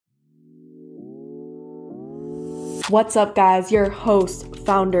What's up, guys? Your host,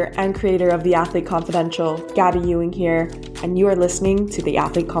 founder, and creator of The Athlete Confidential, Gabby Ewing here, and you are listening to the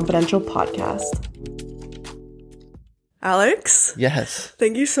Athlete Confidential podcast. Alex? Yes.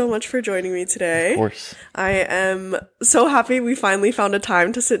 Thank you so much for joining me today. Of course. I am so happy we finally found a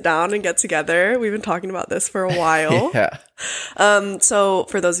time to sit down and get together. We've been talking about this for a while. Yeah. So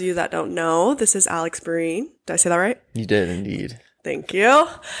for those of you that don't know, this is Alex Barene. Did I say that right? You did indeed. Thank you.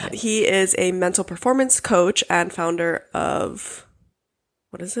 He is a mental performance coach and founder of,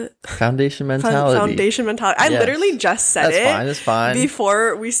 what is it? Foundation Mentality. Foundation Mentality. I literally just said That's fine.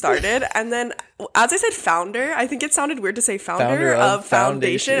 Before we started. And then as I said founder, I think it sounded weird to say founder of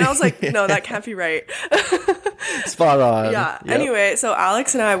Foundation. I was like, no, that can't be right. Spot on. Yeah. Yep. Anyway, so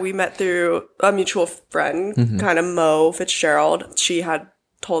Alex and I, we met through a mutual friend, kind of Mo Fitzgerald. She had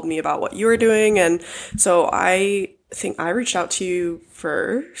told me about what you were doing. And so I think I reached out to you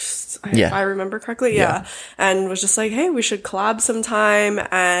first, if I remember correctly. Yeah. And was just like, hey, we should collab sometime.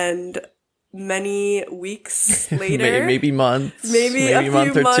 And many weeks later, maybe months, maybe a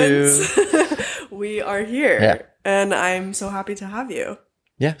month few or months, two, we are here. Yeah. And I'm so happy to have you.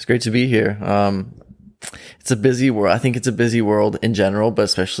 Yeah, it's great to be here. It's a busy world. I think it's a busy world in general, but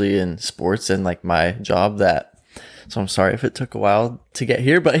especially in sports and like my job so I'm sorry if it took a while to get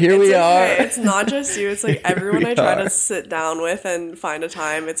here, but here we are. It's not just you. It's like everyone I try to sit down with and find a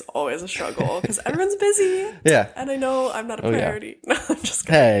time. It's always a struggle because everyone's busy. Yeah. And I know I'm not a priority. Yeah. No, I'm just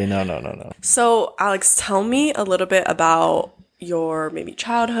kidding. Hey, no. So, Alex, tell me a little bit about your maybe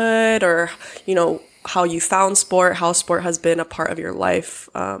childhood or, how you found sport, how sport has been a part of your life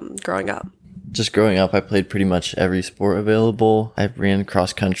growing up. Just growing up, I played pretty much every sport available. I ran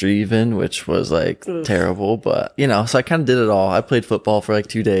cross country even, which was like terrible, but so I kind of did it all. I played football for like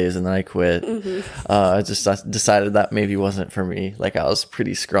 2 days and then I quit. I just decided that maybe wasn't for me. Like I was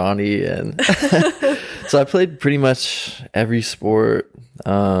pretty scrawny and so I played pretty much every sport,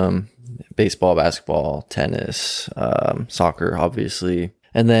 baseball, basketball, tennis, soccer, obviously.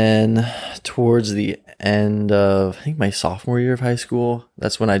 And then towards the end of, I think my sophomore year of high school,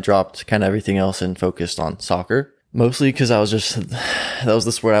 that's when I dropped kind of everything else and focused on soccer. Mostly because that was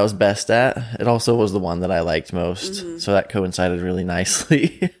the sport I was best at. It also was the one that I liked most. So that coincided really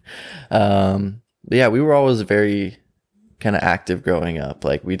nicely. But yeah, we were always very kind of active growing up.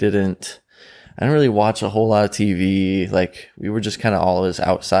 Like I didn't really watch a whole lot of TV. Like we were just kind of always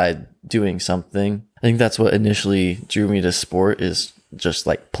outside doing something. I think that's what initially drew me to sport is just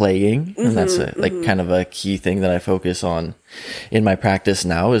like playing. And that's kind of a key thing that I focus on in my practice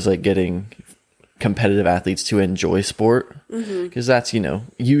now is like getting competitive athletes to enjoy sport because that's,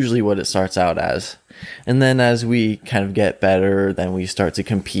 usually what it starts out as. And then as we kind of get better, then we start to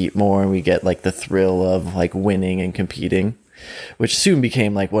compete more and we get like the thrill of like winning and competing, which soon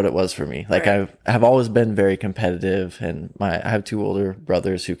became like what it was for me. Like I have always been very competitive and I have 2 older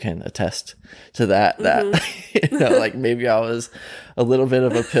brothers who can attest to that, like maybe I was a little bit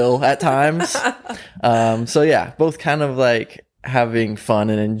of a pill at times. So yeah, both kind of like having fun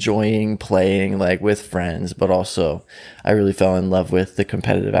and enjoying playing like with friends, but also I really fell in love with the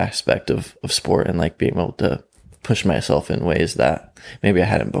competitive aspect of sport and like being able to push myself in ways that maybe I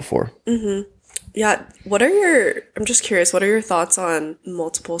hadn't before. Yeah. I'm just curious, what are your thoughts on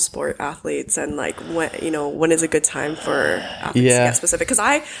multiple sport athletes and like when is a good time for athletes to get specific? Because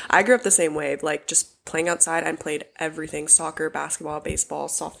I grew up the same way, like just playing outside and played everything, soccer, basketball, baseball,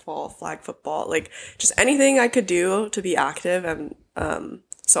 softball, flag football, like just anything I could do to be active. And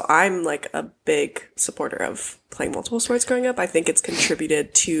so I'm like a big supporter of playing multiple sports growing up. I think it's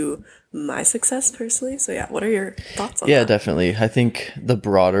contributed to my success personally. So yeah, what are your thoughts on that? Yeah, definitely. I think the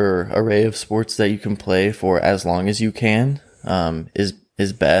broader array of sports that you can play for as long as you can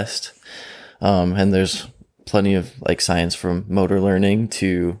is best. And there's plenty of like science from motor learning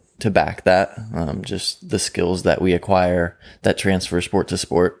to back that. Just the skills that we acquire that transfer sport to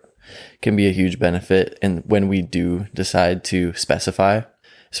sport can be a huge benefit. And when we do decide to specify,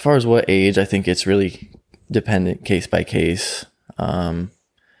 as far as what age, I think it's really dependent case by case.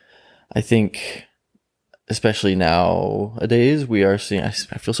 I think, especially nowadays, we are seeing, I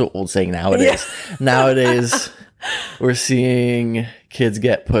feel so old saying nowadays. Yeah. Nowadays, we're seeing kids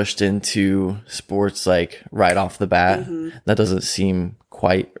get pushed into sports like right off the bat. That doesn't seem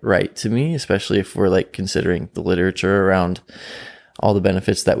quite right to me, especially if we're like considering the literature around all the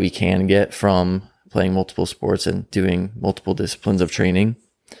benefits that we can get from playing multiple sports and doing multiple disciplines of training.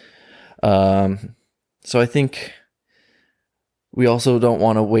 So I think we also don't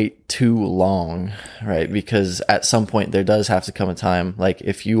want to wait too long, right? Because at some point there does have to come a time, like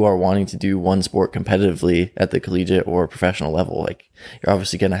if you are wanting to do one sport competitively at the collegiate or professional level, like you're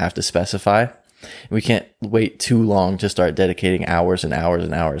obviously going to have to specify. We can't wait too long to start dedicating hours and hours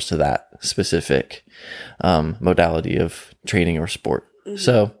and hours to that specific modality of training or sport.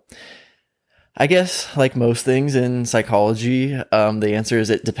 So I guess like most things in psychology, the answer is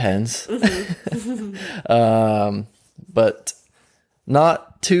it depends. But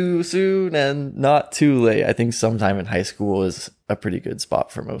not too soon and not too late. I think sometime in high school is a pretty good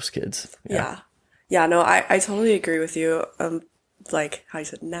spot for most kids. Yeah, no, I totally agree with you. Like how you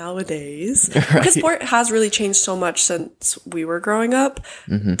said, nowadays, Right. because sport has really changed so much since we were growing up.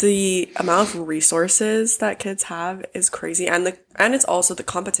 The amount of resources that kids have is crazy, and it's also the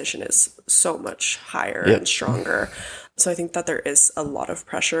competition is so much higher and stronger. So I think that there is a lot of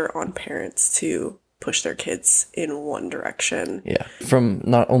pressure on parents to push their kids in one direction. Yeah. From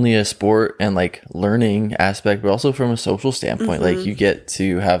not only a sport and like learning aspect, but also from a social standpoint. Like you get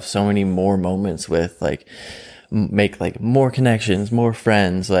to have so many more moments with like make like more connections, more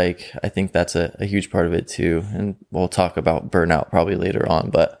friends. Like I think that's a huge part of it too. And we'll talk about burnout probably later on,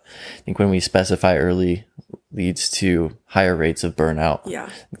 but I think when we specify early leads to higher rates of burnout. Yeah.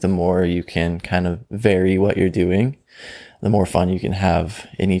 The more you can kind of vary what you're doing, the more fun you can have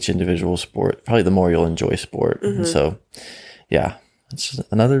in each individual sport, probably the more you'll enjoy sport. And so, yeah, it's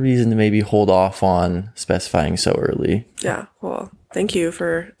just another reason to maybe hold off on specifying so early. Yeah. Well, thank you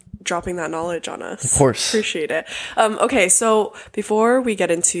for dropping that knowledge on us. Of course. Appreciate it. Okay. So before we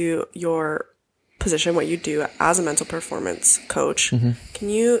get into your position, what you do as a mental performance coach, can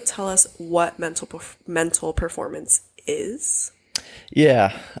you tell us what mental performance is?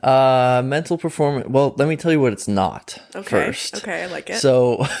 Yeah. Mental performance. Well, let me tell you what it's not first. Okay. I like it.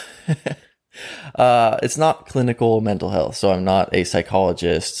 So it's not clinical mental health. So I'm not a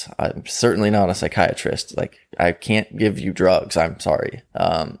psychologist. I'm certainly not a psychiatrist. Like I can't give you drugs. I'm sorry.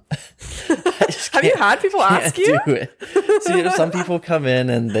 Have you had people ask you? Do it. See, some people come in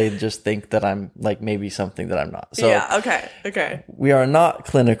and they just think that I'm like maybe something that I'm not. So yeah. Okay. we are not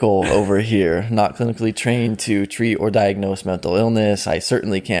clinical over here, not clinically trained to treat or diagnose mental illness. I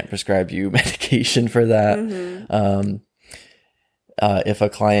certainly can't prescribe you medication for that. If a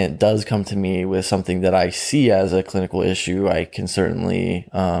client does come to me with something that I see as a clinical issue, I can certainly,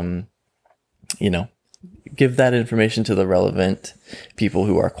 give that information to the relevant people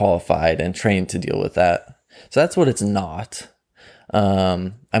who are qualified and trained to deal with that. So that's what it's not.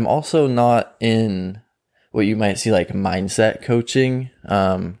 I'm also not in what you might see like mindset coaching,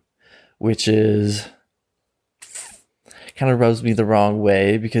 which is kind of rubs me the wrong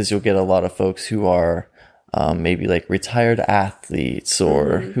way because you'll get a lot of folks who are maybe like retired athletes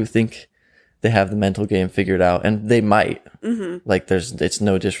or who think they have the mental game figured out, and they might. Like it's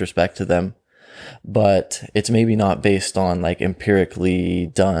no disrespect to them, but it's maybe not based on like empirically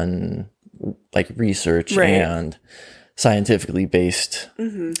done like research and scientifically based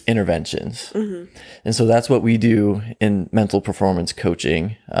interventions. And so that's what we do in mental performance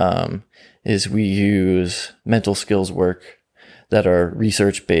coaching, is we use mental skills work that are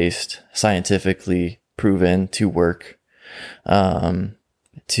research based, scientifically proven to work,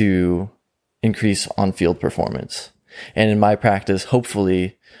 to increase on-field performance. And in my practice,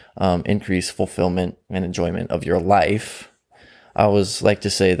 hopefully, increase fulfillment and enjoyment of your life. I always like to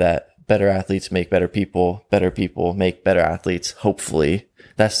say that better athletes make better people make better athletes. Hopefully,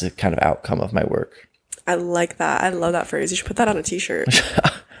 that's the kind of outcome of my work. I like that. I love that phrase. You should put that on a t-shirt.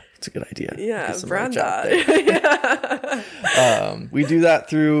 It's a good idea. Yeah, brand that. We do that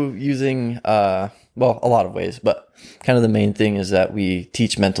through using, a lot of ways, but kind of the main thing is that we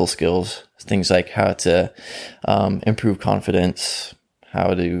teach mental skills, things like how to improve confidence,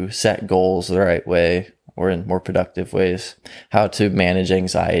 how to set goals the right way or in more productive ways, how to manage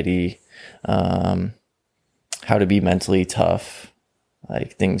anxiety, how to be mentally tough,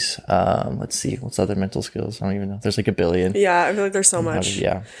 like things. Let's see, what's other mental skills? I don't even know. There's like a billion. Yeah, I feel like there's so much.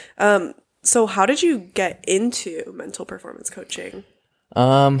 So how did you get into mental performance coaching?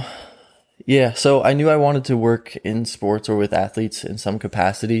 Yeah, so I knew I wanted to work in sports or with athletes in some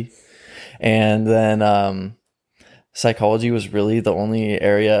capacity. And then psychology was really the only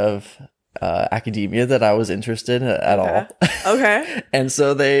area of academia that I was interested in at all. Okay. And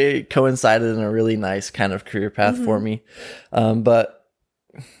so they coincided in a really nice kind of career path for me. But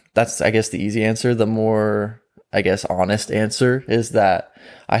that's, I guess, the easy answer. The more, I guess, honest answer is that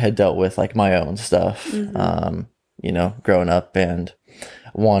I had dealt with like my own stuff, growing up, and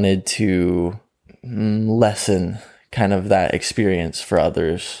wanted to lessen kind of that experience for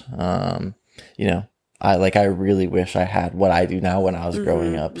others. I really wish I had what I do now when I was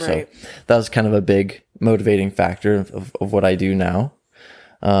growing up. Right. So that was kind of a big motivating factor of what I do now.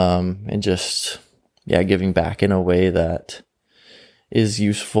 And just, giving back in a way that, is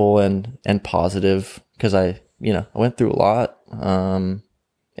useful and positive, because I went through a lot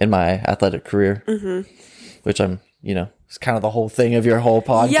in my athletic career, which it's kind of the whole thing of your whole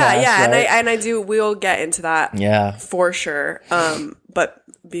podcast. Yeah, right? and I do. We'll get into that. Yeah, for sure. But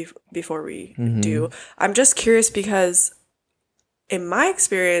before we do, I'm just curious because in my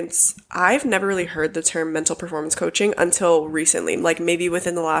experience, I've never really heard the term mental performance coaching until recently, like maybe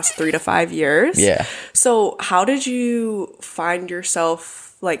within the last 3 to 5 years. Yeah. So how did you find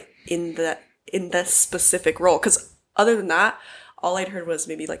yourself like in the specific role? Because other than that, all I'd heard was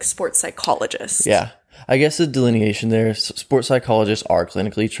maybe like sports psychologist. Yeah. I guess the delineation there, sports psychologists are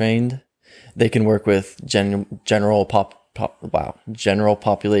clinically trained. They can work with general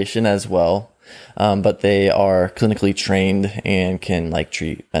population as well. But they are clinically trained and can like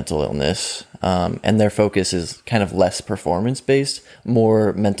treat mental illness. And their focus is kind of less performance based,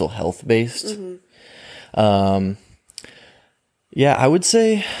 more mental health based. Yeah, I would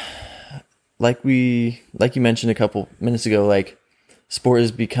say like you mentioned a couple minutes ago, like sport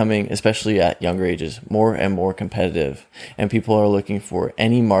is becoming, especially at younger ages, more and more competitive, and people are looking for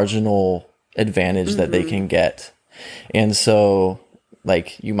any marginal advantage that they can get. And so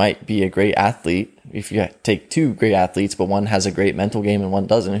like you might be a great athlete. If you take two great athletes, but one has a great mental game and one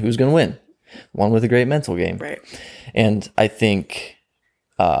doesn't, who's going to win? One with a great mental game. Right. And I think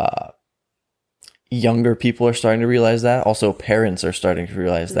younger people are starting to realize that. Also, parents are starting to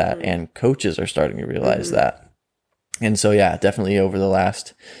realize that, and coaches are starting to realize that. And so, yeah, definitely over the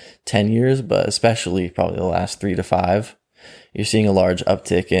last 10 years, but especially probably the last 3 to 5, you're seeing a large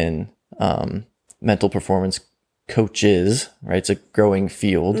uptick in mental performance coaches, right? It's a growing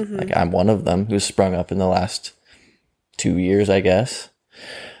field. Like I'm one of them who's sprung up in the last 2 years, I guess.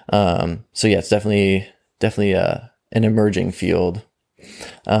 So yeah, it's definitely an emerging field.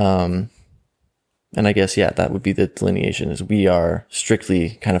 And I guess, yeah, that would be the delineation, is we are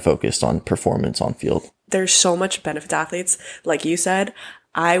strictly kind of focused on performance on field. There's so much benefit to athletes. Like you said,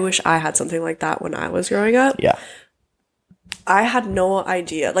 I wish I had something like that when I was growing up. Yeah. I had no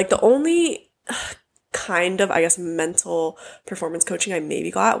idea. Like the only kind of, I guess, mental performance coaching I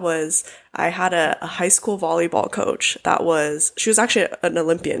maybe got was I had a high school volleyball coach she was actually an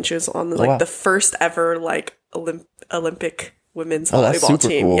Olympian. She was on the first ever like Olympic women's volleyball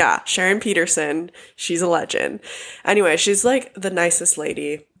team. Cool. Yeah. Sharon Peterson. She's a legend. Anyway, she's like the nicest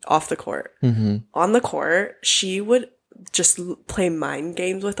lady off the court. On the court, she would just play mind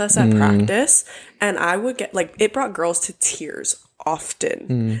games with us at practice, and I would get like, it brought girls to tears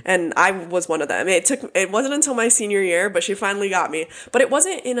often, and I was one of them. It wasn't until my senior year, but she finally got me. But it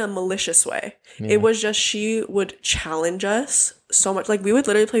wasn't in a malicious way. It was just, she would challenge us so much. Like we would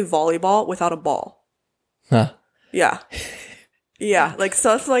literally play volleyball without a ball. Yeah, like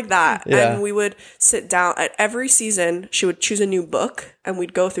stuff like that. Yeah. And we would sit down at every season. She would choose a new book, and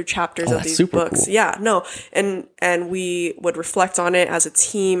we'd go through chapters of these books. Cool. Yeah, no, and we would reflect on it as a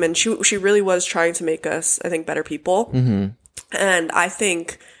team. And she really was trying to make us, I think, better people. And I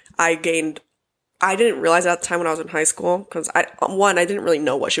think I didn't realize at the time when I was in high school, because I didn't really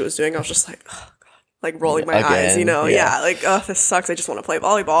know what she was doing. I was just like, oh God, like rolling my eyes, Yeah, like, oh, this sucks. I just want to play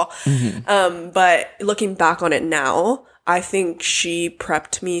volleyball. But looking back on it now, I think she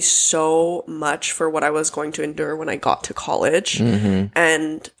prepped me so much for what I was going to endure when I got to college.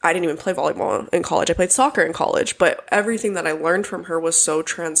 And I didn't even play volleyball in college. I played soccer in college, but everything that I learned from her was so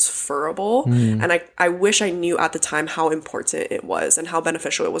transferable. And I wish I knew at the time how important it was and how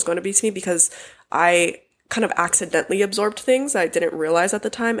beneficial it was going to be to me, because I kind of accidentally absorbed things that I didn't realize at the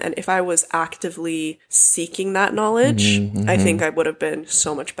time. And if I was actively seeking that knowledge, I think I would have been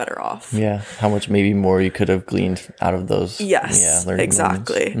so much better off. Yeah. How much maybe more you could have gleaned out of those. Yes,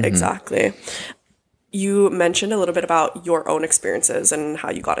 exactly. Exactly. You mentioned a little bit about your own experiences and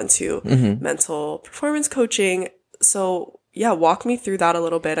how you got into mental performance coaching. So yeah, walk me through that a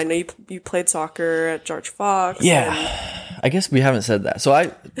little bit. I know you played soccer at George Fox. Yeah. I guess we haven't said that.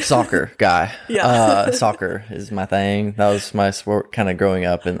 So soccer guy. Soccer is my thing. That was my sport kind of growing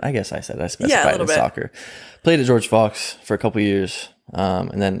up. And I guess I specified in soccer. Played at George Fox for a couple years.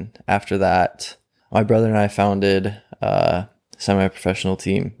 And then after that, my brother and I founded a semi-professional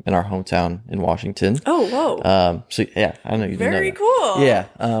team in our hometown in Washington. Oh, whoa. So yeah, I know you didn't know that. Very cool.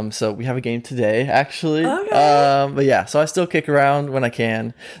 Yeah. So we have a game today, actually. Okay. But yeah, so I still kick around when I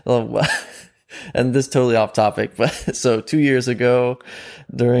can. And this is totally off topic, but so 2 years ago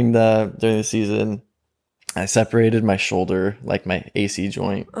during the season, I separated my shoulder, like my AC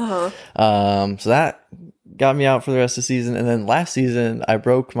joint. So that got me out for the rest of the season. And then last season I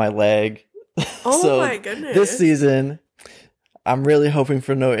broke my leg. So my goodness. This season I'm really hoping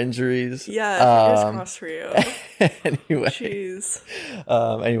for no injuries. Yeah, fingers crossed for you. Anyway. Jeez.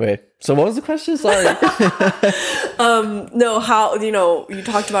 Anyway, so what was the question? Sorry. No, how, you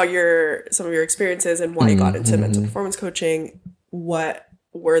talked about some of your experiences and why you got into mental performance coaching. What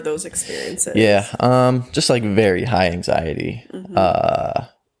were those experiences? Yeah. Just like very high anxiety,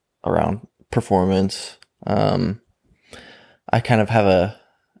 around performance. I kind of have a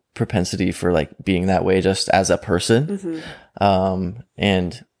propensity for like being that way just as a person.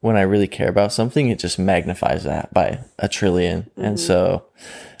 And when I really care about something, it just magnifies that by a trillion. And so,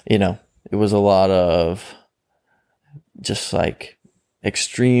 it was a lot of just like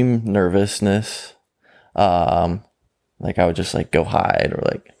extreme nervousness. Like I would just like go hide, or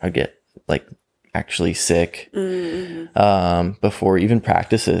like I'd get like actually sick before even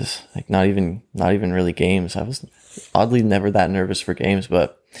practices, like not even really games. I was oddly never that nervous for games,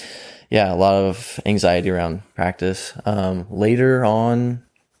 but yeah, a lot of anxiety around practice. Later on,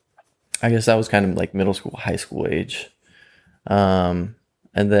 I guess that was kind of like middle school, high school age. And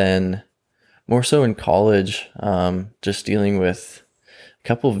then more so in college, just dealing with a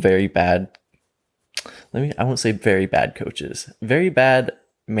couple of very bad, I won't say very bad coaches, very bad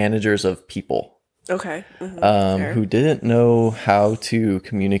managers of people. Okay. Who didn't know how to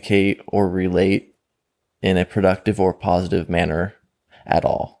communicate or relate in a productive or positive manner at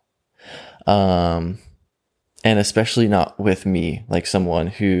all. And especially not with me, like someone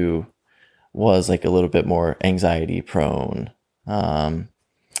who was like a little bit more anxiety prone.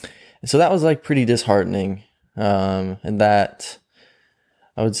 So that was like pretty disheartening. And that,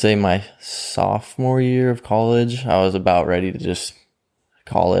 I would say my sophomore year of college, I was about ready to just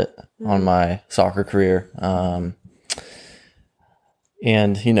call it on my soccer career.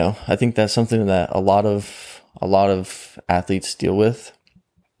 And, I think that's something that a lot of athletes deal with,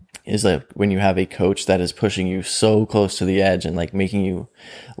 is like when you have a coach that is pushing you so close to the edge and like making you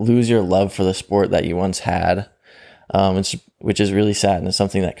lose your love for the sport that you once had, which is really sad. And it's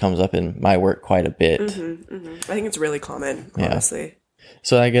something that comes up in my work quite a bit. I think it's really common, honestly. Yeah.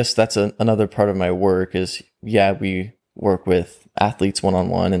 So I guess that's another part of my work is, we work with athletes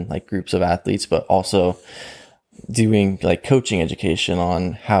one-on-one and like groups of athletes, but also doing like coaching education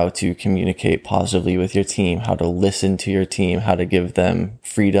on how to communicate positively with your team, how to listen to your team, how to give them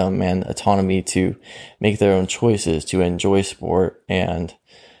freedom and autonomy to make their own choices, to enjoy sport, and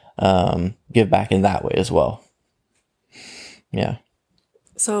give back in that way as well. Yeah.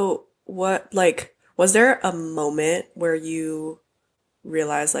 So was there a moment where you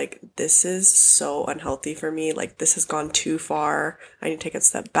realize like, this is so unhealthy for me, like this has gone too far, I need to take a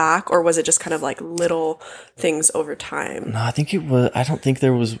step back? Or was it just kind of like little things over time? No, I don't think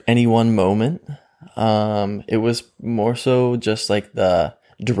there was any one moment. It was more so just like the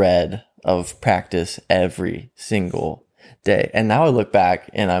dread of practice every single day. And now I look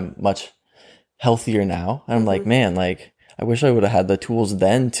back and I'm much healthier now. I'm like, man, like I wish I would have had the tools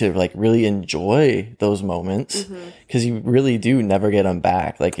then to like really enjoy those moments, because you really do never get them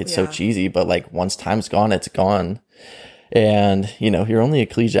back. Like it's so cheesy, but like once time's gone, it's gone. And you're only a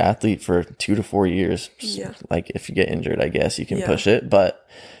collegiate athlete for 2 to 4 years. Yeah. Like if you get injured, I guess you can push it, but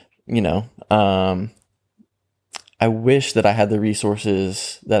I wish that I had the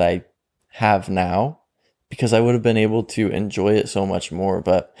resources that I have now, because I would have been able to enjoy it so much more.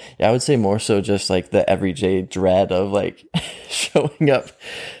 But yeah, I would say more so just like the everyday dread of like showing up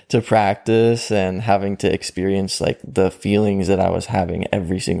to practice and having to experience like the feelings that I was having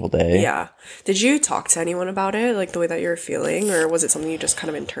every single day. Yeah. Did you talk to anyone about it, like the way that you're feeling, or was it something you just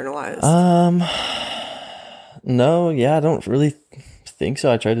kind of internalized? No, I don't really think so.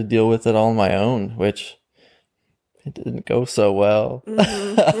 I tried to deal with it all on my own, which it didn't go so well.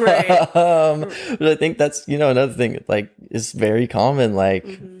 Right. But I think that's, another thing, like, is very common. Like,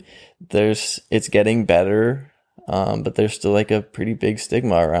 it's getting better, but there's still, like, a pretty big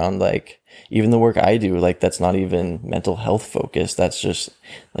stigma around, like, even the work I do, like, that's not even mental health focused. That's just,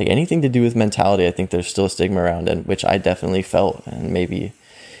 like, anything to do with mentality. I think there's still a stigma around it, which I definitely felt, and maybe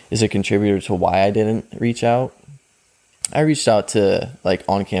is a contributor to why I didn't reach out. I reached out to like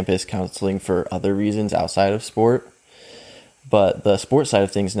on-campus counseling for other reasons outside of sport, but the sport side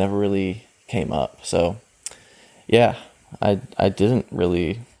of things never really came up. So yeah, I didn't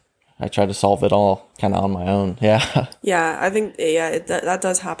really, I tried to solve it all kind of on my own. Yeah. Yeah, I think, that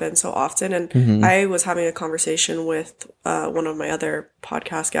does happen so often. And I was having a conversation with one of my other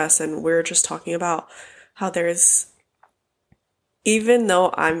podcast guests, and we were just talking about how there's, even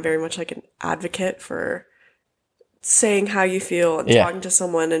though I'm very much like an advocate for saying how you feel and talking to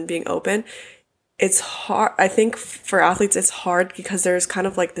someone and being open, it's hard. I think for athletes, it's hard because there's kind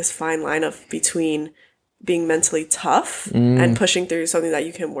of like this fine line between being mentally tough and pushing through something that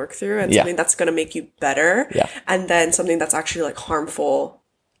you can work through and something that's going to make you better. Yeah. And then something that's actually like harmful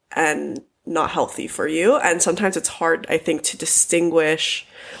and not healthy for you. And sometimes it's hard, I think, to distinguish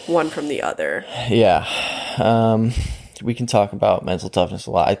one from the other. Yeah. We can talk about mental toughness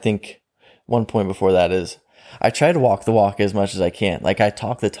a lot. I think one point before that is I try to walk the walk as much as I can. Like I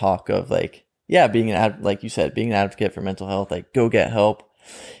talk the talk of like, being like you said, being an advocate for mental health, like go get help,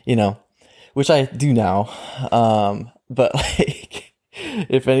 which I do now. But like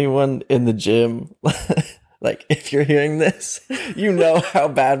if anyone in the gym, like if you're hearing this, how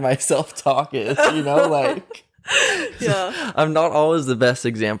bad my self-talk is, like Yeah. I'm not always the best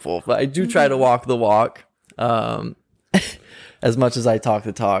example, but I do try to walk the walk. As much as I talk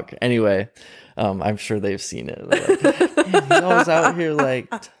the talk. Anyway, I'm sure they've seen it. Like, man, he's always out here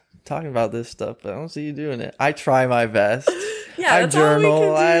like talking about this stuff, but I don't see you doing it. I try my best. Yeah, I that's journal.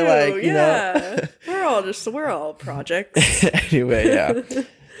 all we can do. You know. We're all projects. Anyway, yeah,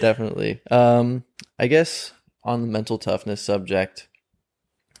 definitely. I guess on the mental toughness subject,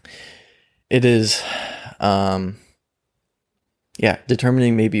 it is,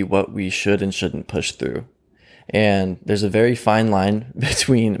 determining maybe what we should and shouldn't push through. And there's a very fine line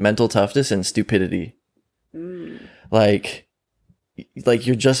between mental toughness and stupidity. Like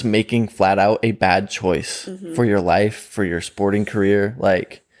you're just making flat out a bad choice for your life, for your sporting career.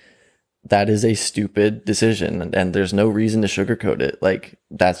 Like that is a stupid decision and there's no reason to sugarcoat it. Like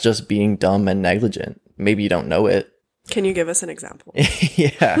that's just being dumb and negligent. Maybe you don't know it. Can you give us an example?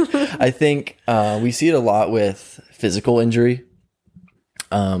 Yeah. I think we see it a lot with physical injury,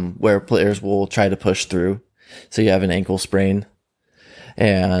 where players will try to push through. So you have an ankle sprain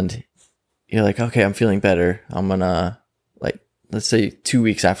and you're like, okay, I'm feeling better. I'm gonna let's say 2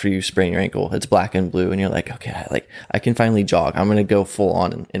 weeks after you sprain your ankle, it's black and blue. And you're like, okay, I can finally jog. I'm going to go full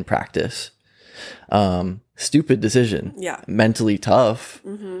on in practice. Stupid decision. Yeah. Mentally tough.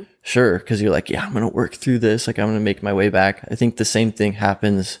 Sure. Cause you're like, yeah, I'm going to work through this. Like I'm going to make my way back. I think the same thing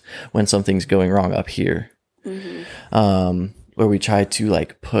happens when something's going wrong up here. Where we try to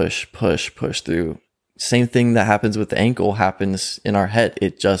like push through. Same thing that happens with the ankle happens in our head.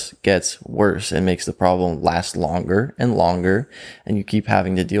 It just gets worse and makes the problem last longer and longer, and you keep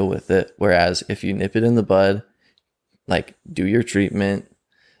having to deal with it. Whereas if you nip it in the bud, like do your treatment,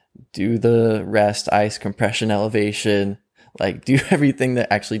 do the rest, ice, compression, elevation, like do everything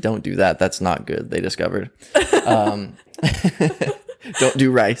that actually don't do that. That's not good. They discovered. Don't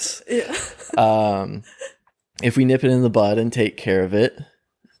do rice. Yeah. If we nip it in the bud and take care of it,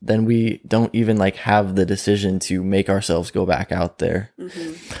 then we don't even like have the decision to make ourselves go back out there.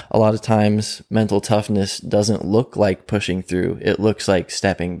 A lot of times mental toughness doesn't look like pushing through. It looks like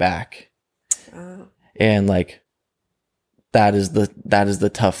stepping back. And like, that is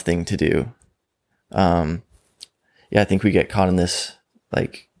the tough thing to do. I think we get caught in this,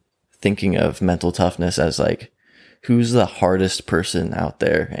 like thinking of mental toughness as like, who's the hardest person out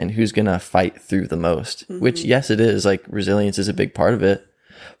there and who's going to fight through the most, which yes, it is. Like resilience is a big part of it.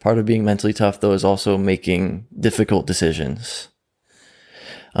 Part of being mentally tough, though, is also making difficult decisions.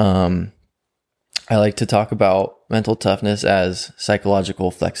 I like to talk about mental toughness as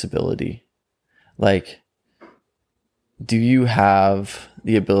psychological flexibility. Like, do you have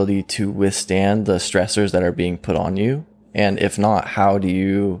the ability to withstand the stressors that are being put on you? And if not, how do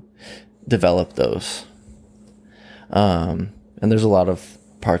you develop those? And there's a lot of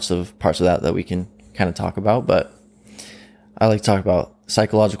parts of that we can kind of talk about, but I like to talk about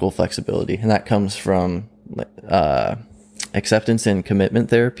psychological flexibility, and that comes from acceptance and commitment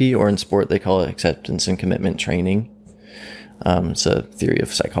therapy, or in sport they call it acceptance and commitment training. It's a theory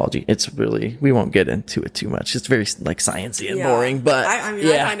of psychology. It's really, we won't get into it too much. It's very like sciencey and boring, but I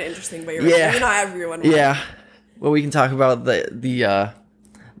find it interesting. But you're right. Not everyone. Yeah. Well, we can talk about the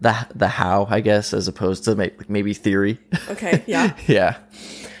how, I guess, as opposed to maybe theory. Okay. Yeah. Yeah.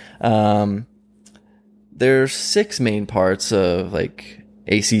 There's 6 main parts of like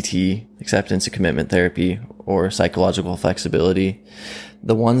ACT, acceptance and commitment therapy, or psychological flexibility.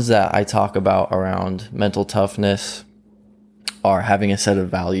 The ones that I talk about around mental toughness are having a set of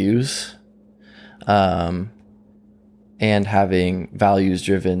values, and having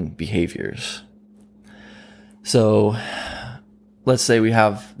values-driven behaviors. So let's say we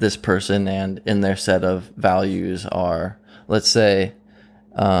have this person, and in their set of values are, let's say,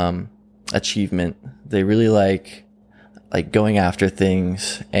 achievement. They really like going after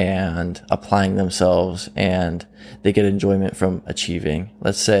things and applying themselves, and they get enjoyment from achieving.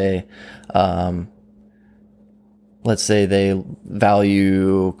 Let's say they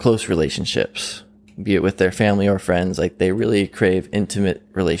value close relationships, be it with their family or friends. Like they really crave intimate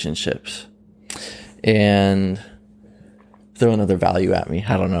relationships. And throw another value at me.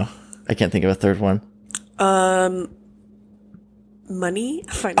 I don't know. I can't think of a third one. Money,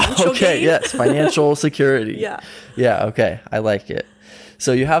 financial gain. Yes, financial security. Yeah, okay, I like it.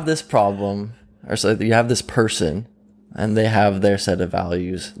 So you have this problem, or so you have this person, and they have their set of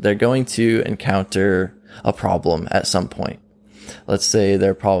values. They're going to encounter a problem at some point. Let's say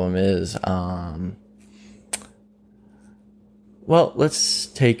their problem is, well, let's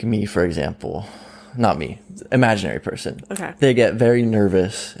take me, for example. Not me, imaginary person. Okay. They get very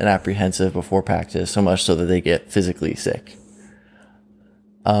nervous and apprehensive before practice, so much so that they get physically sick.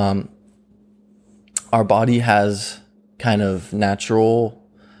 Our body has kind of natural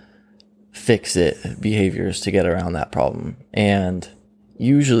fix-it behaviors to get around that problem. And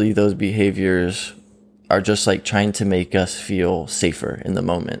usually those behaviors are just like trying to make us feel safer in the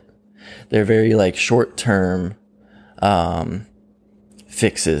moment. They're very like short-term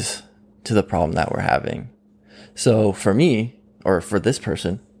fixes to the problem that we're having. So for me, or for this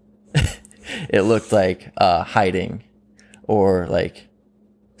person, it looked like hiding or like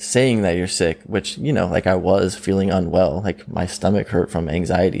saying that you're sick, which, you know, like I was feeling unwell, like my stomach hurt from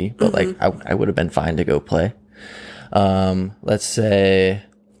anxiety, but like I would have been fine to go play. Let's say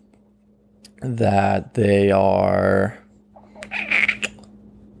that they are,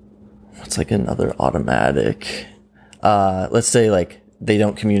 what's like another automatic, let's say like they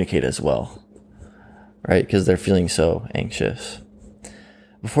don't communicate as well, right? Because they're feeling so anxious.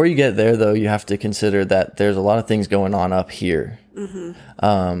 Before you get there, though, you have to consider that there's a lot of things going on up here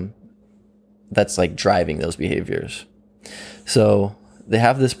that's like driving those behaviors. So they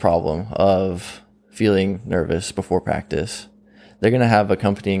have this problem of feeling nervous before practice. They're going to have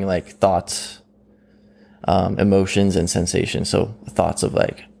accompanying like thoughts, emotions, and sensations. So thoughts of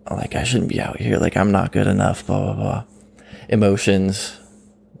like I shouldn't be out here, like I'm not good enough, blah, blah, blah. Emotions,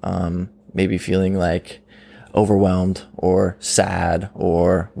 maybe feeling like overwhelmed or sad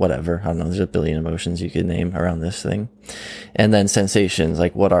or whatever. I don't know. There's a billion emotions you could name around this thing. And then sensations,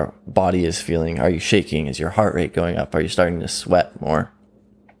 like what our body is feeling. Are you shaking? Is your heart rate going up? Are you starting to sweat more?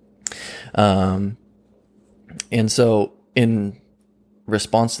 And so in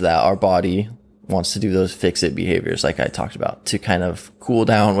response to that, our body wants to do those fix-it behaviors like I talked about to kind of cool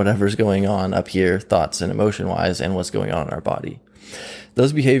down whatever's going on up here, thoughts and emotion-wise, and what's going on in our body.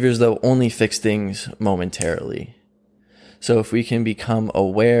 Those behaviors, though, only fix things momentarily. So if we can become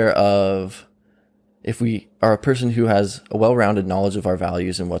aware of, if we are a person who has a well-rounded knowledge of our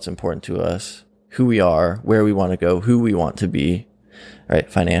values and what's important to us, who we are, where we want to go, who we want to be, right?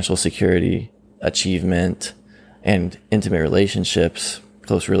 Financial security, achievement, and intimate relationships,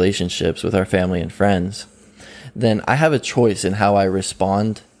 close relationships with our family and friends, then I have a choice in how I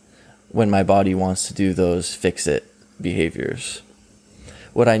respond when my body wants to do those fix-it behaviors.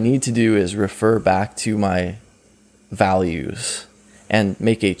 What I need to do is refer back to my values and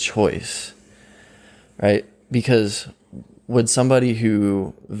make a choice, right? Because would somebody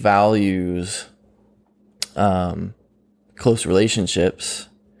who values close relationships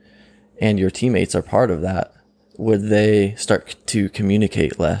and your teammates are part of that, would they start to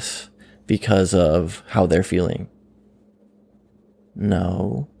communicate less because of how they're feeling?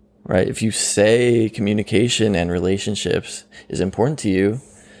 No, right? If you say communication and relationships is important to you,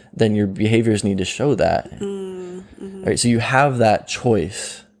 then your behaviors need to show that. Right? So you have that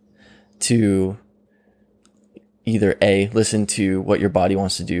choice to either A, listen to what your body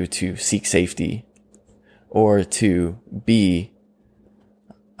wants to do to seek safety, or to B,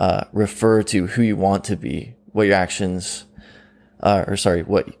 refer to who you want to be, what your actions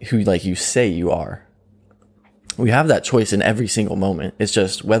who like you say you are. We have that choice in every single moment. It's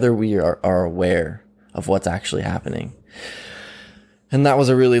just whether we are aware of what's actually happening. And that was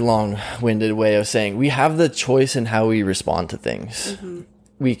a really long-winded way of saying we have the choice in how we respond to things.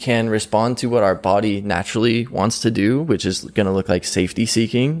 We can respond to what our body naturally wants to do, which is going to look like safety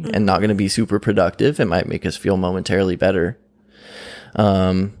seeking and not going to be super productive. It might make us feel momentarily better.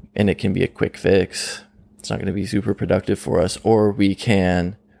 And it can be a quick fix. It's not going to be super productive for us. Or we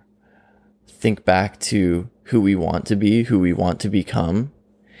can think back to who we want to be, who we want to become,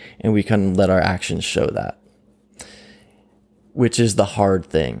 and we can let our actions show that, which is the hard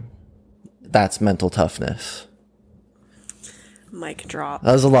thing. That's mental toughness. Mic drop.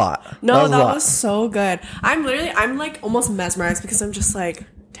 That was a lot. No, that was so good. I'm like almost mesmerized because I'm just like,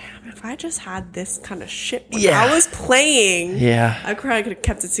 damn, if I just had this kind of shit when I was playing, I probably could have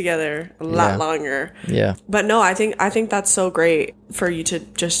kept it together a lot longer. Yeah. But no, I think that's so great for you to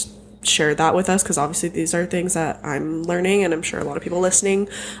just share that with us, because obviously these are things that I'm learning, and I'm sure a lot of people listening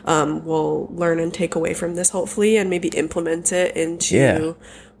will learn and take away from this, hopefully, and maybe implement it into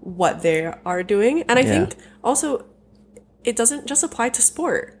what they are doing. And I think also it doesn't just apply to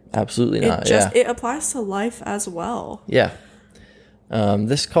sport. Absolutely not. It applies to life as well. Yeah.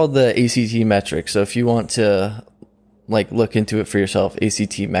 This is called the ACT metric. So if you want to like look into it for yourself,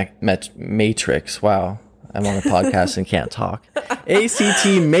 ACT matrix. Wow. I'm on a podcast and can't talk. ACT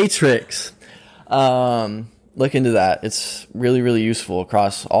matrix. Look into that. It's really, really useful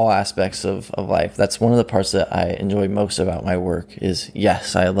across all aspects of life. That's one of the parts that I enjoy most about my work is,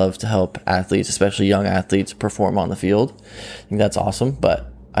 yes, I love to help athletes, especially young athletes, perform on the field. I think that's awesome,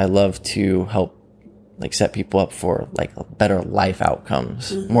 but I love to help like set people up for like better life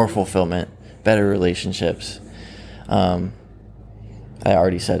outcomes, more fulfillment, better relationships. I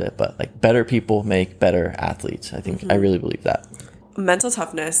already said it, but like better people make better athletes. I think I really believe that. Mental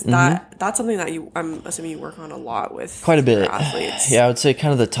toughness, that's something that I'm assuming you work on a lot with quite a bit athletes. Yeah, I would say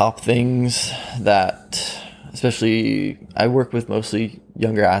kind of the top things that, especially I work with mostly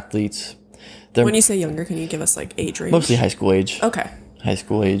younger athletes. When you say younger, can you give us like age range? Mostly high school age. Okay. High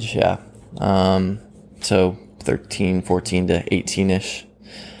school age, yeah. So 13, 14 to 18-ish.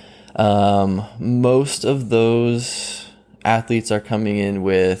 Most of those athletes are coming in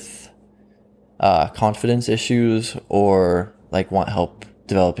with confidence issues or like want help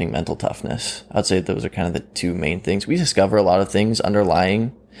developing mental toughness. I'd say those are kind of the two main things. We discover a lot of things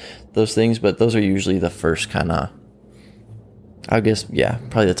underlying those things, but those are usually the first kind of, I guess,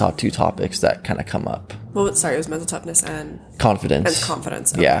 probably the top two topics that kind of come up. Well, sorry, it was mental toughness and confidence. And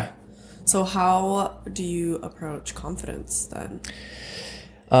confidence. Okay. Yeah. So how do you approach confidence then?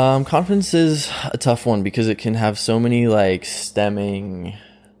 Confidence is a tough one because it can have so many like it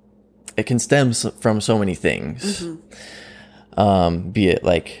can stem from so many things. Be it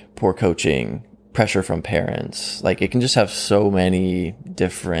like poor coaching, pressure from parents, like it can just have so many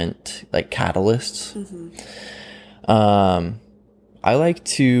different like catalysts. I like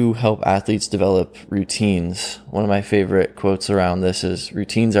to help athletes develop routines. One of my favorite quotes around this is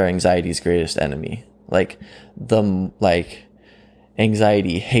routines are anxiety's greatest enemy.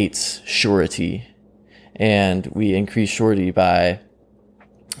 Anxiety hates surety, and we increase surety by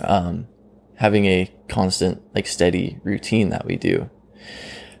having a constant, like steady routine that we do.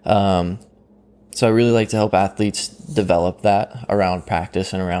 So I really like to help athletes develop that around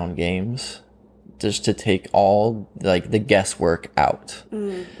practice and around games, just to take all like the guesswork out.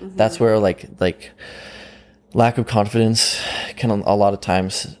 That's where like lack of confidence can a lot of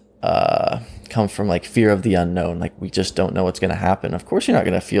times come from like fear of the unknown. Like we just don't know what's going to happen. Of course, you're not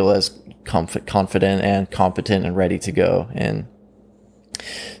going to feel as confident and competent and ready to go. And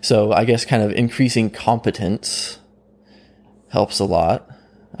so I guess kind of increasing competence helps a lot.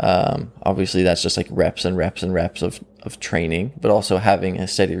 Obviously that's just like reps and reps and reps of training, but also having a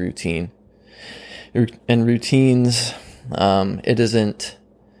steady routine. And routines, it isn't,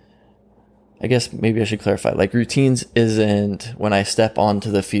 I guess maybe I should clarify, like routines isn't when I step onto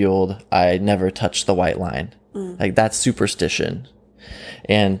the field, I never touch the white line. Like that's superstition.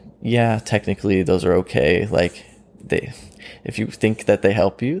 And yeah, technically those are okay. Like if you think that they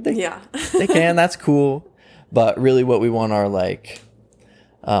help you, they can, that's cool. But really what we want are like,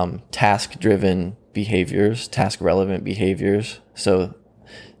 task driven behaviors, task relevant behaviors. So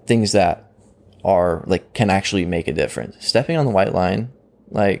things that are like, can actually make a difference. Stepping on the white line,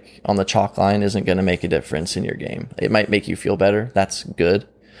 like on the chalk line, isn't going to make a difference in your game. It might make you feel better. That's good.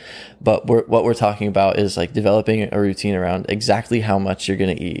 But what we're talking about is like developing a routine around exactly how much you're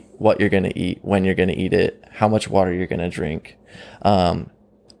going to eat, what you're going to eat, when you're going to eat it, how much water you're going to drink,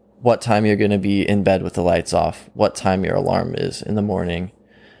 what time you're going to be in bed with the lights off, what time your alarm is in the morning.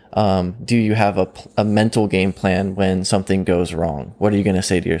 Do you have a mental game plan when something goes wrong? What are you going to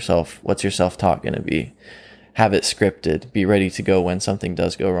say to yourself? What's your self-talk going to be? Have it scripted. Be ready to go when something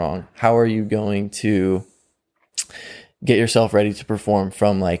does go wrong. How are you going to get yourself ready to perform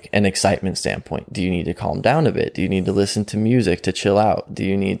from like an excitement standpoint? Do you need to calm down a bit? Do you need to listen to music to chill out? Do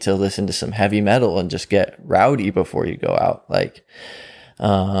you need to listen to some heavy metal and just get rowdy before you go out? Like,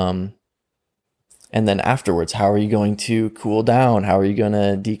 and then afterwards, how are you going to cool down? How are you going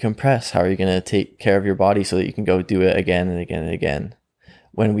to decompress? How are you going to take care of your body so that you can go do it again and again and again?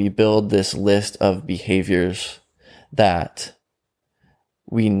 When we build this list of behaviors that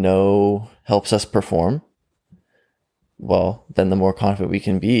we know helps us perform, well, then the more confident we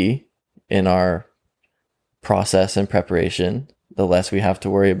can be in our process and preparation, the less we have to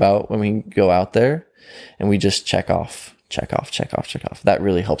worry about when we go out there and we just check off. That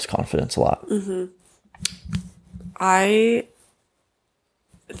really helps confidence a lot. I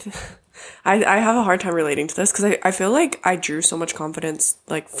have a hard time relating to this because I feel like I drew so much confidence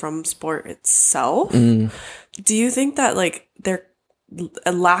like from sport itself. Do you think that like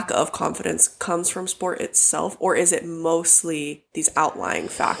a lack of confidence comes from sport itself, or is it mostly these outlying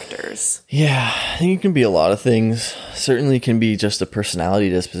factors? Yeah, I think it can be a lot of things. Certainly can be just a personality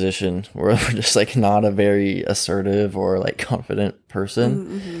disposition where we're just like not a very assertive or like confident person.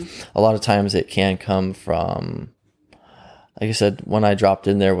 Mm-hmm. A lot of times it can come from, like I said, when I dropped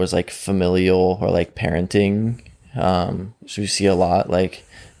in there was like familial or like parenting. So you see a lot like,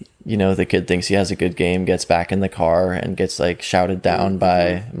 you know, the kid thinks he has a good game, gets back in the car and gets like shouted down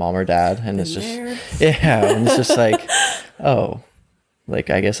by mom or dad. And it's just, and it's just like, oh,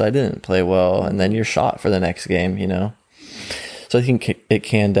 like, I guess I didn't play well. And then you're shot for the next game, you know? So I think it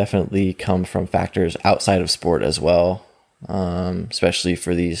can definitely come from factors outside of sport as well. Especially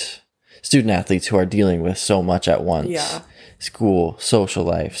for these student athletes who are dealing with so much at once. Yeah. School, social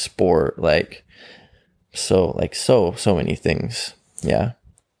life, sport, so many things. Yeah.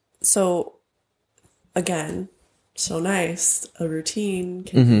 So again, so nice. A routine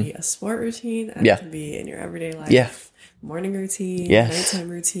can be a sport routine, and it can be in your everyday life. Yeah. Morning routine, nighttime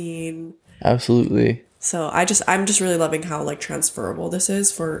routine. Absolutely. So I'm just really loving how like transferable this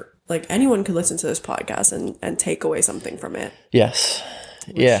is for like anyone could listen to this podcast and take away something from it. Yes.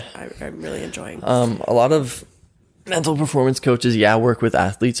 Yeah. I'm really enjoying. A lot of mental performance coaches, work with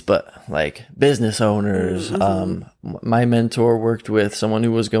athletes, but like business owners. My mentor worked with someone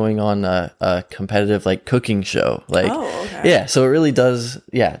who was going on a competitive like cooking show. Like, so it really does,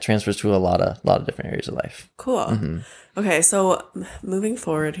 transfers to a lot of different areas of life. Cool. Okay, so moving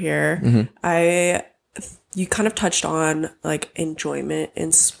forward here, you kind of touched on like enjoyment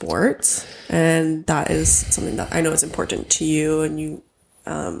in sports, and that is something that I know is important to you, and you.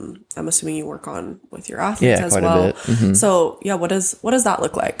 I'm assuming you work on with your athletes as well. A bit. So what does that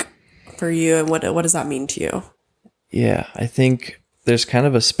look like for you, and what does that mean to you? Yeah, I think there's kind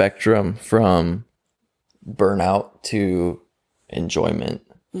of a spectrum from burnout to enjoyment.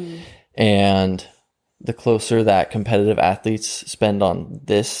 And the closer that competitive athletes spend on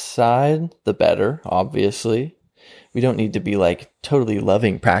this side, the better, obviously. We don't need to be like totally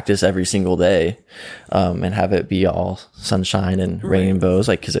loving practice every single day and have it be all sunshine and rainbows,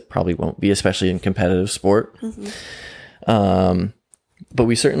 like, because it probably won't be, especially in competitive sport. But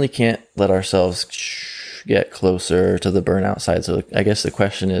we certainly can't let ourselves get closer to the burnout side. So I guess the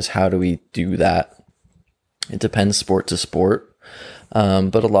question is, how do we do that? It depends sport to sport.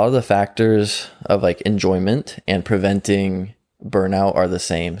 But a lot of the factors of like enjoyment and preventing burnout are the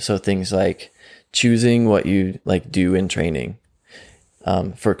same. So things like choosing what you like do in training.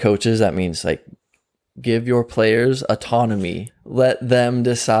 For coaches, that means like give your players autonomy. Let them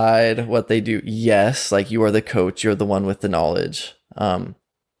decide what they do. Yes, like you are the coach, you're the one with the knowledge.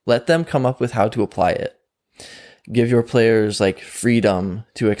 Let them come up with how to apply it. Give your players like freedom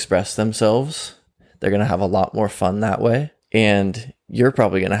to express themselves. They're going to have a lot more fun that way. And you're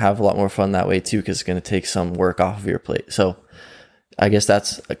probably going to have a lot more fun that way too, because it's going to take some work off of your plate. So I guess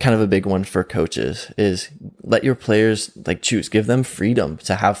that's kind of a big one for coaches, is let your players like choose, give them freedom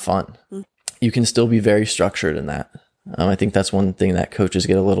to have fun. You can still be very structured in that. I think that's one thing that coaches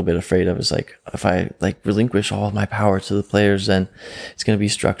get a little bit afraid of, is like, if I like relinquish all of my power to the players, then it's going to be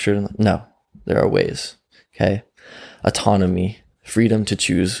structured. No, there are ways. Okay. Autonomy, freedom to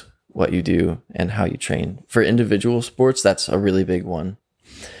choose what you do and how you train. For individual sports, that's a really big one.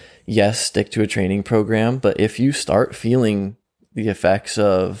 Yes, stick to a training program, but if you start feeling the effects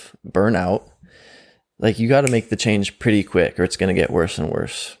of burnout, like you got to make the change pretty quick, or it's going to get worse and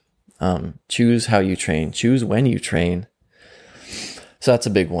worse. Choose how you train, choose when you train. So that's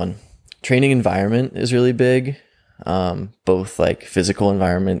a big one. Training environment is really big, both like physical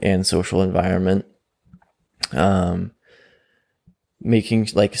environment and social environment. Making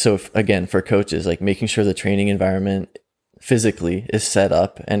like, so if, again, for coaches, like making sure the training environment physically is set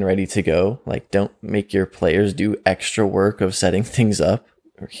up and ready to go. Like, don't make your players do extra work of setting things up.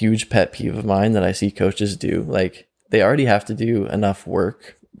 A huge pet peeve of mine that I see coaches do. Like, they already have to do enough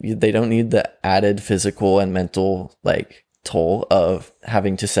work. They don't need the added physical and mental like toll of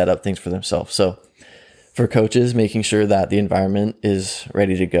having to set up things for themselves. So for coaches, making sure that the environment is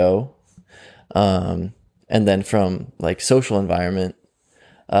ready to go. And then from like social environment,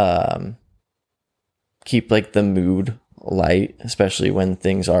 keep like the mood light, especially when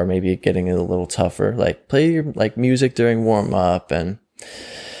things are maybe getting a little tougher. Like play your like music during warm up and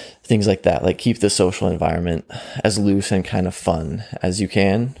things like that. Like keep the social environment as loose and kind of fun as you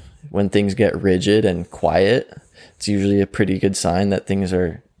can. When things get rigid and quiet, it's usually a pretty good sign that things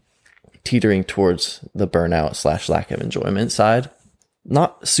are teetering towards the burnout / lack of enjoyment side.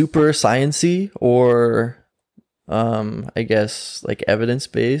 Not super sciencey or I guess like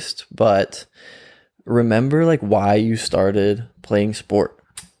evidence-based, but remember like why you started playing sport.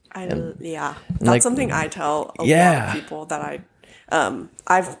 That's something I tell a lot of people that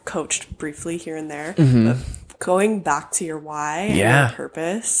I've coached briefly here and there, but going back to your why and your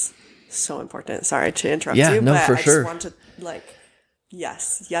purpose, so important. Sorry to interrupt you, but I just want to like,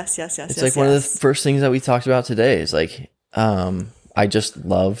 yes. It's like one of the first things that we talked about today is like, I just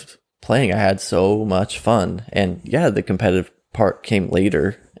loved playing. I had so much fun, and the competitive part came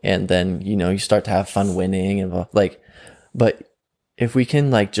later, and then, you know, you start to have fun winning and like, but if we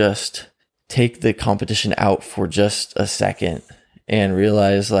can like just take the competition out for just a second and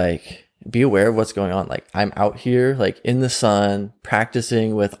realize, like, be aware of what's going on. Like, I'm out here like in the sun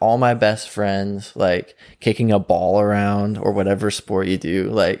practicing with all my best friends, like kicking a ball around or whatever sport you do,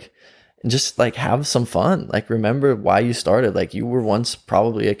 like, and just like have some fun. Like, remember why you started. Like, you were once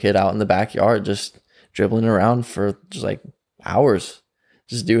probably a kid out in the backyard just dribbling around for just like hours,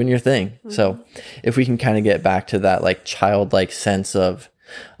 just doing your thing. So if we can kind of get back to that like childlike sense of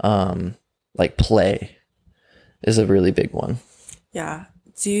like play is a really big one. Yeah.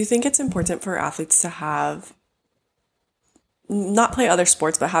 Do you think it's important for athletes to have not play other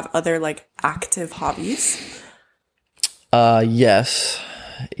sports, but have other like active hobbies? Yes.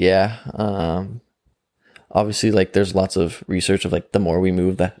 Yeah. Obviously, like, there's lots of research of like the more we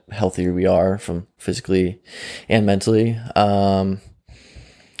move, the healthier we are from physically and mentally.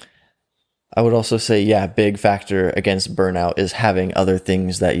 I would also say, big factor against burnout is having other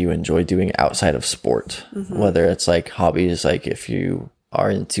things that you enjoy doing outside of sport, whether it's like hobbies, like if you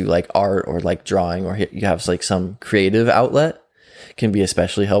are into like art or like drawing, or you have like some creative outlet, can be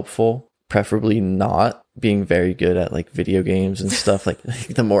especially helpful. Preferably not being very good at like video games and stuff. Like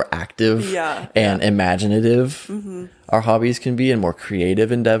the more active and imaginative our hobbies can be, and more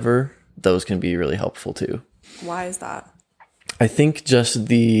creative endeavor, those can be really helpful too. Why is that? I think just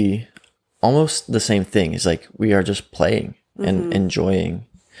almost the same thing is like we are just playing and enjoying,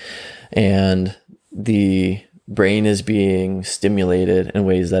 and the brain is being stimulated in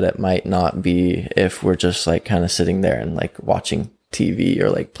ways that it might not be if we're just like kind of sitting there and like watching TV or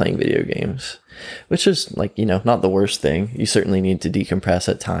like playing video games, which is like, you know, not the worst thing. You certainly need to decompress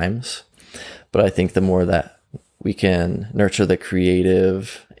at times, but I think the more that we can nurture the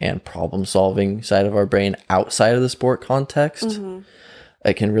creative and problem solving side of our brain outside of the sport context,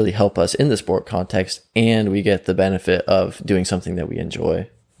 it can really help us in the sport context, and we get the benefit of doing something that we enjoy.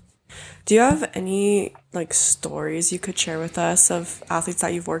 Do you have any like stories you could share with us of athletes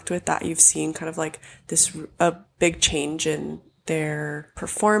that you've worked with that you've seen kind of like a big change in their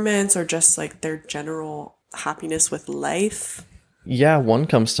performance or just like their general happiness with life? Yeah, one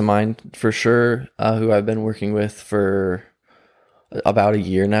comes to mind for sure, who I've been working with for about a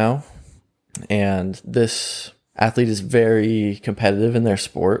year now. And this athlete is very competitive in their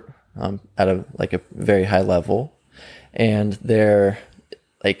sport, at a very high level. And their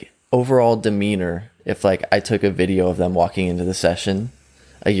like overall demeanor, if like I took a video of them walking into the session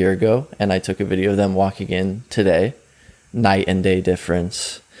a year ago and I took a video of them walking in today, night and day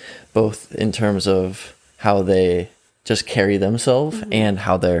difference, both in terms of how they just carry themselves and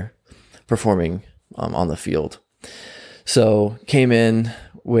how they're performing on the field. So came in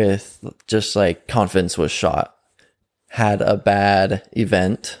with just like confidence was shot, had a bad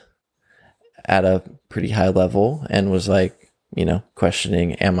event at a pretty high level, and was like, you know,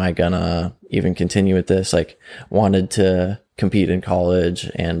 questioning, am I gonna even continue with this? Like, wanted to compete in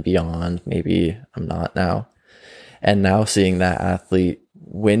college and beyond. Maybe I'm not now. And now seeing that athlete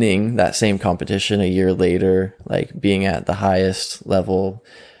winning that same competition a year later, like being at the highest level,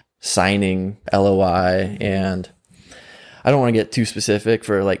 signing LOI, and I don't want to get too specific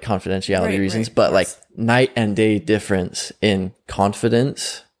for like confidentiality reasons, but like night and day difference in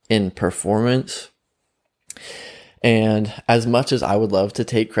confidence, in performance. And as much as I would love to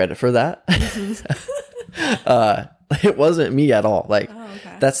take credit for that, it wasn't me at all. Like,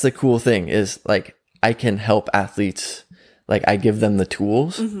 that's the cool thing is like, I can help athletes. Like, I give them the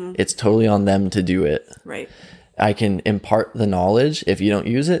tools. It's totally on them to do it. Right. I can impart the knowledge. If you don't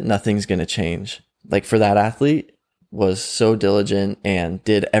use it, nothing's going to change. Like, for that athlete, was so diligent and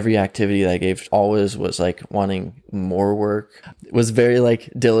did every activity that I gave, always was like wanting more work, was very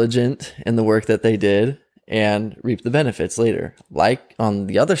like diligent in the work that they did, and reap the benefits later. Like on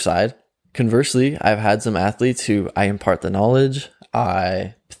the other side, conversely, I've had some athletes who I impart the knowledge.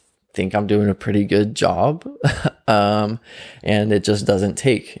 I think I'm doing a pretty good job. And it just doesn't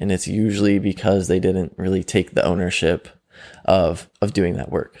take. And it's usually because they didn't really take the ownership of doing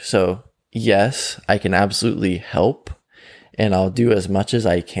that work. So yes, I can absolutely help, and I'll do as much as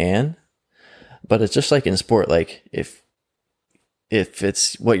I can. But it's just like in sport, like if if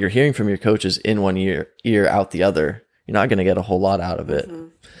it's what you're hearing from your coaches in one ear out the other, you're not going to get a whole lot out of it.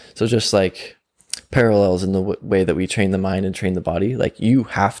 So just like parallels in the way that we train the mind and train the body, like you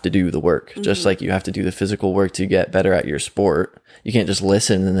have to do the work, just like you have to do the physical work to get better at your sport. You can't just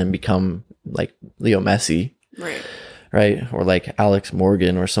listen and then become like Leo Messi, right? Or like Alex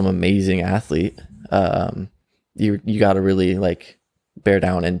Morgan or some amazing athlete. You got to really like bear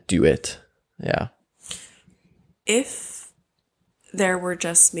down and do it. Yeah. If there were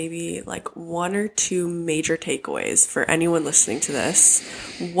just maybe like one or two major takeaways for anyone listening to this,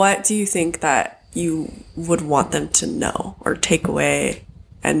 what do you think that you would want them to know or take away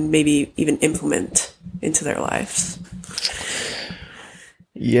and maybe even implement into their lives?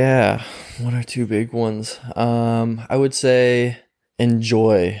 Yeah, one or two big ones. I would say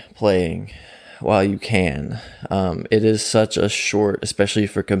enjoy playing while you can. It is such a short, especially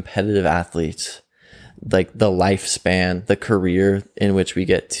for competitive athletes, like the lifespan, the career in which we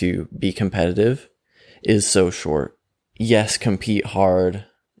get to be competitive is so short. Yes, compete hard.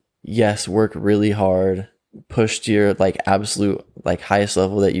 Yes, work really hard, push to your like absolute like highest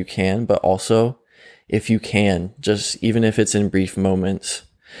level that you can, but also if you can, just even if it's in brief moments,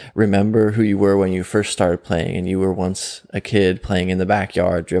 remember who you were when you first started playing and you were once a kid playing in the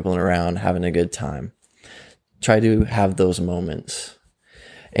backyard, dribbling around, having a good time. Try to have those moments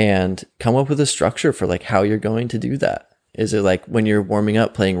and come up with a structure for like how you're going to do that. Is it like when you're warming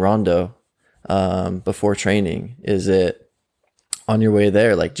up playing rondo before training? Is it on your way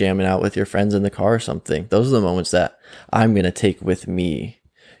there, like jamming out with your friends in the car or something? Those are the moments that I'm going to take with me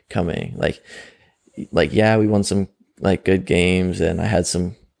coming. Like, yeah, we won some like good games and I had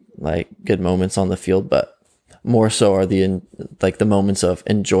some like good moments on the field, but more so are the moments of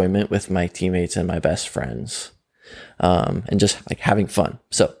enjoyment with my teammates and my best friends. And just like having fun.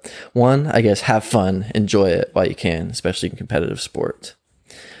 So one, I guess, have fun, enjoy it while you can, especially in competitive sport.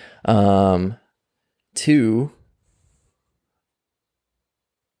 Two,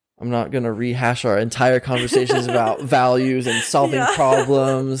 I'm not going to rehash our entire conversations about values and solving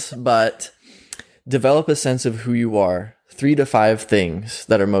problems, but develop a sense of who you are. 3 to 5 things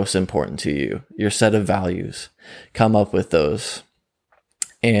that are most important to you, your set of values. Come up with those.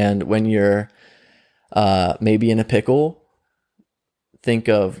 And when you're maybe in a pickle, think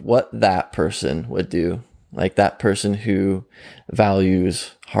of what that person would do. Like that person who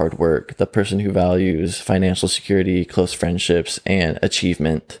values hard work, the person who values financial security, close friendships, and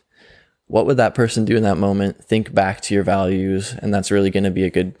achievement. What would that person do in that moment? Think back to your values, and that's really going to be a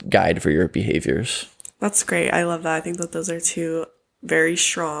good guide for your behaviors. That's great. I love that. I think that those are 2 very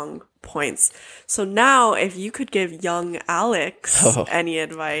strong points. So now, if you could give young Alex any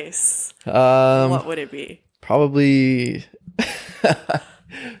advice, what would it be? Probably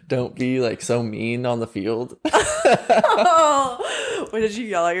don't be like so mean on the field. What, did you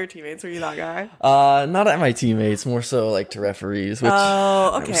yell at your teammates? Were you that guy? Not at my teammates, more so like to referees, which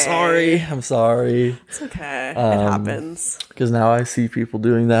okay. I'm sorry. It's okay. It happens. Because now I see people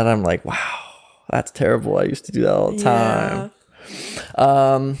doing that. I'm like, wow, that's terrible. I used to do that all the time.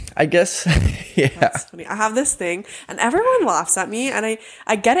 I guess, yeah. That's funny. I have this thing and everyone laughs at me and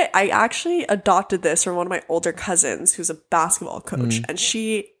I get it. I actually adopted this from one of my older cousins who's a basketball coach and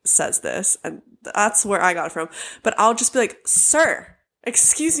she says this and that's where I got it from. But I'll just be like, sir,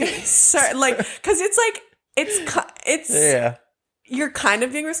 excuse me, sir. Like, cause it's like, it's yeah. You're kind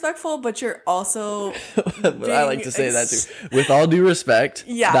of being respectful, but you're also I like to say that too. With all due respect,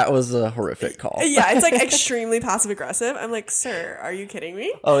 that was a horrific call. Yeah, it's like extremely passive aggressive. I'm like, sir, are you kidding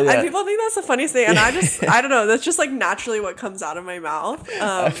me? Oh, yeah. And people think that's the funniest thing. And I don't know. That's just like naturally what comes out of my mouth.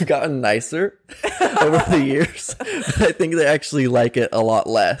 I've gotten nicer over the years. But I think they actually like it a lot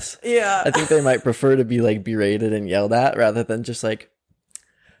less. Yeah. I think they might prefer to be like berated and yelled at rather than just like,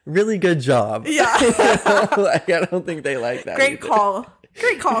 really good job. Yeah. Like, I don't think they like that. Great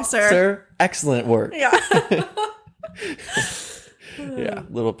call, sir. Sir, excellent work. Yeah. Yeah, a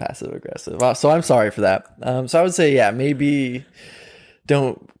little passive aggressive. So I'm sorry for that. So I would say, yeah, maybe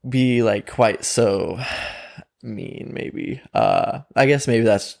don't be like quite so mean, maybe. I guess maybe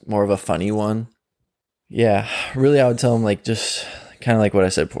that's more of a funny one. Yeah, really I would tell them like just kind of like what I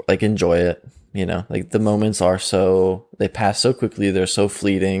said, like enjoy it. You know, like the moments they pass so quickly, they're so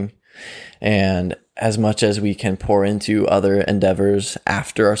fleeting. And as much as we can pour into other endeavors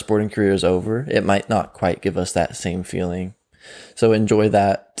after our sporting career is over, it might not quite give us that same feeling. So enjoy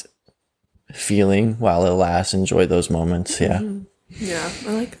that feeling while it lasts. Enjoy those moments. Yeah. Mm-hmm. Yeah,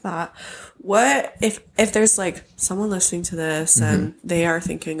 I like that. What if there's like someone listening to this and they are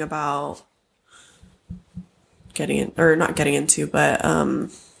thinking about getting in, or not getting into, but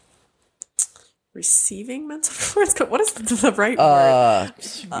receiving mental performance coach. What is the right word?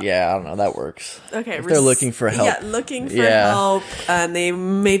 Yeah, I don't know. That works. Okay. If they're looking for help. Yeah, looking for help, and they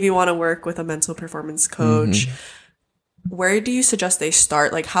maybe want to work with a mental performance coach. Where do you suggest they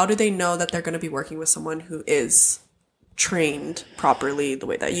start? Like, how do they know that they're going to be working with someone who is trained properly the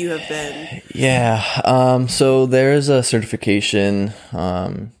way that you have been? Yeah. So there's a certification,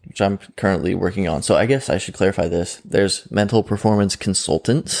 which I'm currently working on. So I guess I should clarify this. There's mental performance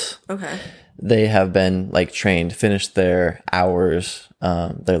consultants. Okay. They have been like trained, finished their hours,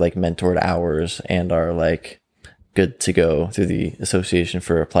 they're like mentored hours, and are like good to go through the Association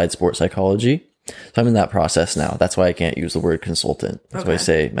for Applied Sport Psychology. So I'm in that process now. That's why I can't use the word consultant. That's why I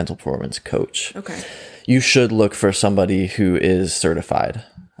say mental performance coach. Okay. You should look for somebody who is certified,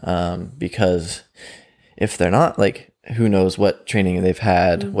 because if they're not, like, who knows what training they've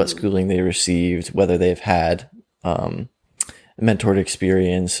had, what schooling they received, whether they've had mentored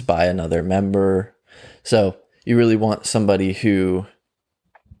experience by another member. So you really want somebody who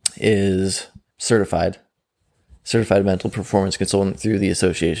is certified mental performance consultant through the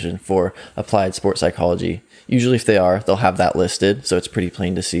Association for Applied Sport Psychology. Usually if they are, they'll have that listed, so it's pretty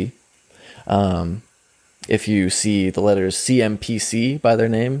plain to see. If you see the letters CMPC by their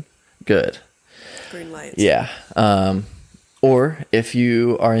name, good. Green lights. Yeah. Or if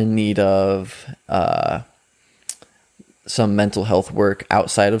you are in need of some mental health work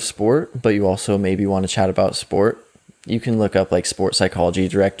outside of sport, but you also maybe want to chat about sport, you can look up like sports psychology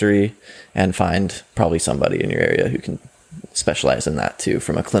directory and find probably somebody in your area who can specialize in that too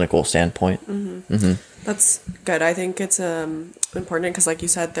from a clinical standpoint. That's good. I think it's important because, like you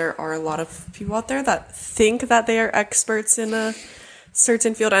said, there are a lot of people out there that think that they are experts in a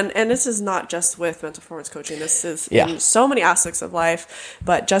certain field, and this is not just with mental performance coaching. This is in so many aspects of life.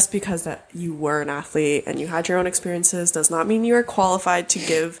 But just because that you were an athlete and you had your own experiences does not mean you are qualified to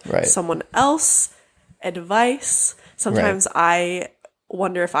give someone else advice. Sometimes I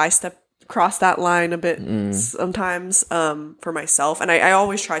wonder if I cross that line a bit sometimes for myself, and I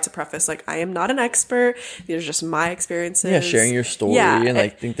always try to preface, like, I am not an expert. These are just my experiences. Sharing your story, and I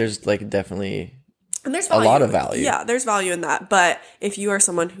think there's like definitely there's a lot of value. Yeah, there's value in that. But if you are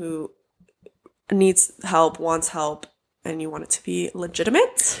someone who needs help, wants help, and you want it to be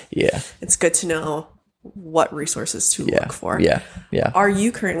legitimate, it's good to know what resources to look for. Are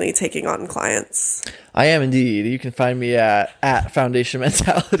you currently taking on clients? I am indeed. You can find me at Foundation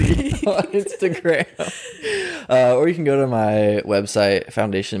Mentality on Instagram. Or you can go to my website,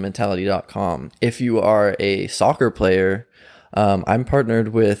 foundationmentality.com. If you are a soccer player, I'm partnered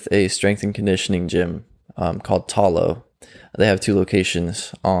with a strength and conditioning gym called Talo. They have 2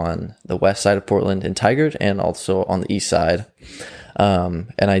 locations on the west side of Portland in Tigard and also on the east side. And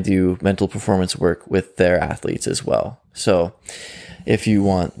I do mental performance work with their athletes as well. So if you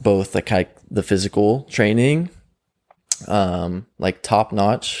want both the physical training, like top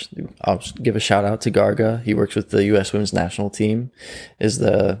notch, I'll give a shout out to Garga. He works with the U.S. Women's National Team, is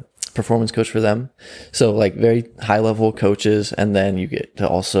the performance coach for them. So like very high level coaches. And then you get to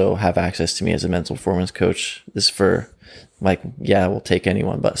also have access to me as a mental performance coach. This is for we'll take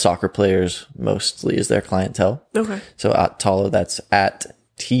anyone, but soccer players mostly is their clientele. Okay. So at Talo, that's at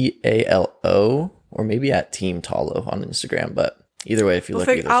TALO, or maybe at Team Talo on Instagram. But either way, if you look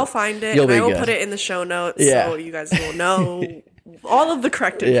at it, I'll find it, and I will put it in the show notes so you guys will know all of the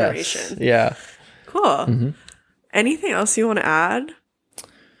correct information. Yeah. Cool. Anything else you want to add?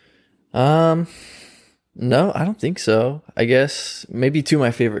 No, I don't think so. I guess maybe 2 of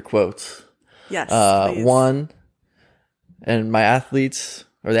my favorite quotes. Yes. Please. One, and my athletes,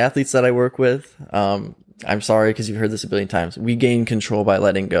 or the athletes that I work with, I'm sorry because you've heard this a billion times. We gain control by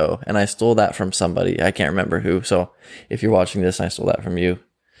letting go. And I stole that from somebody. I can't remember who. So if you're watching this and I stole that from you,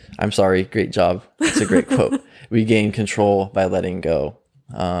 I'm sorry. Great job. It's a great quote. We gain control by letting go.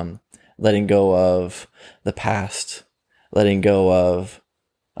 Letting go of the past, letting go of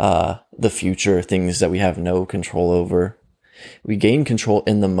the future, things that we have no control over. We gain control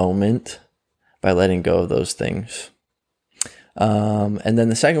in the moment by letting go of those things. And then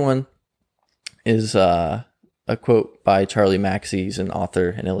the second one is a quote by Charlie Maxey. He's an author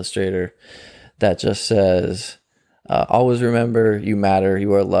and illustrator that just says, always remember you matter,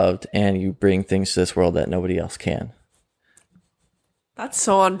 you are loved, and you bring things to this world that nobody else can. That's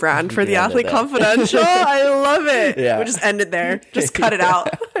so on brand for the Athlete Confidential. I love it. Yeah. We'll just end it there. Just cut it out.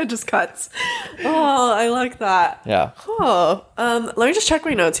 It just cuts. Oh, I like that. Yeah. Oh, let me just check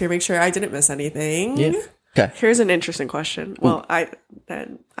my notes here, make sure I didn't miss anything. Yeah. Okay. Here's an interesting question. Well, I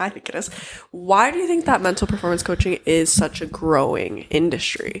think it is. Why do you think that mental performance coaching is such a growing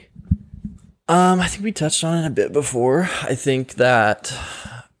industry? I think we touched on it a bit before. I think that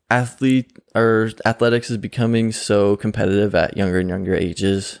athletics is becoming so competitive at younger and younger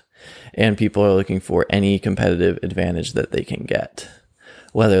ages, and people are looking for any competitive advantage that they can get,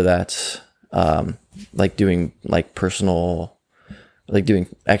 whether that's like doing like personal, like doing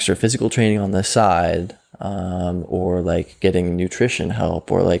extra physical training on the side, or like getting nutrition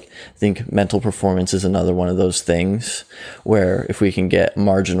help, or like I think mental performance is another one of those things where if we can get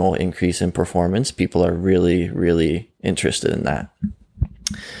marginal increase in performance, people are really, really interested in that.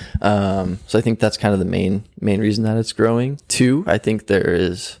 So I think that's kind of the main reason that it's growing. Two, I think there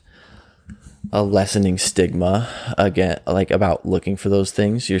is a lessening stigma again, like about looking for those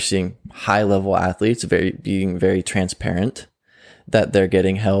things. You're seeing high level athletes being very transparent that they're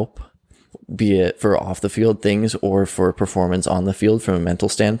getting help, be it for off the field things or for performance on the field from a mental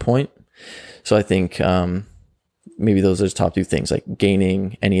standpoint. So I think, maybe those are the top two things, like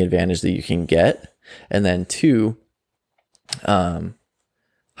gaining any advantage that you can get. And then two,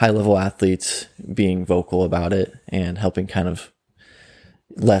 high level athletes being vocal about it and helping kind of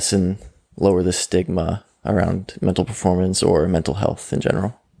lower the stigma around mental performance or mental health in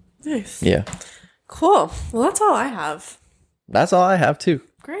general. Nice. Yeah. Cool. Well, that's all I have. That's all I have too.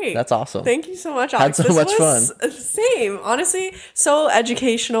 Great. That's awesome. Thank you so much, Alex. Had so much fun. Same. Honestly, so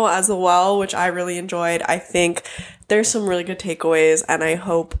educational as well, which I really enjoyed. I think there's some really good takeaways, and I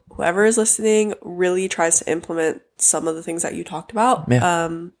hope whoever is listening really tries to implement some of the things that you talked about. Yeah.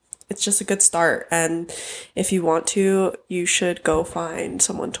 It's just a good start, and if you want to, you should go find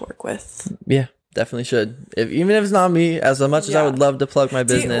someone to work with. Yeah, definitely should. Even if it's not me, as much as I would love to plug my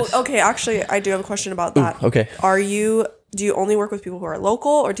business. Okay, actually, I do have a question about that. Ooh, okay. Do you only work with people who are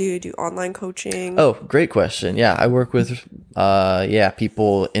local, or do you do online coaching? Oh, great question. Yeah, I work with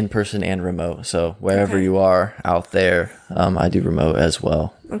people in person and remote. So wherever you are out there, I do remote as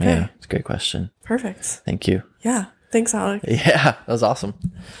well. Okay. Yeah, it's a great question. Perfect. Thank you. Yeah. Thanks, Alex. Yeah, that was awesome.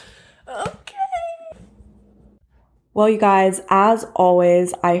 Okay. Well, you guys, as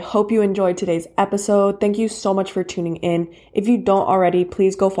always, I hope you enjoyed today's episode. Thank you so much for tuning in. If you don't already,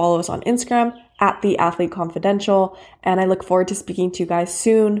 please go follow us on Instagram at The Athlete Confidential. And I look forward to speaking to you guys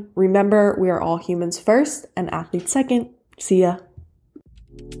soon. Remember, we are all humans first and athletes second. See ya.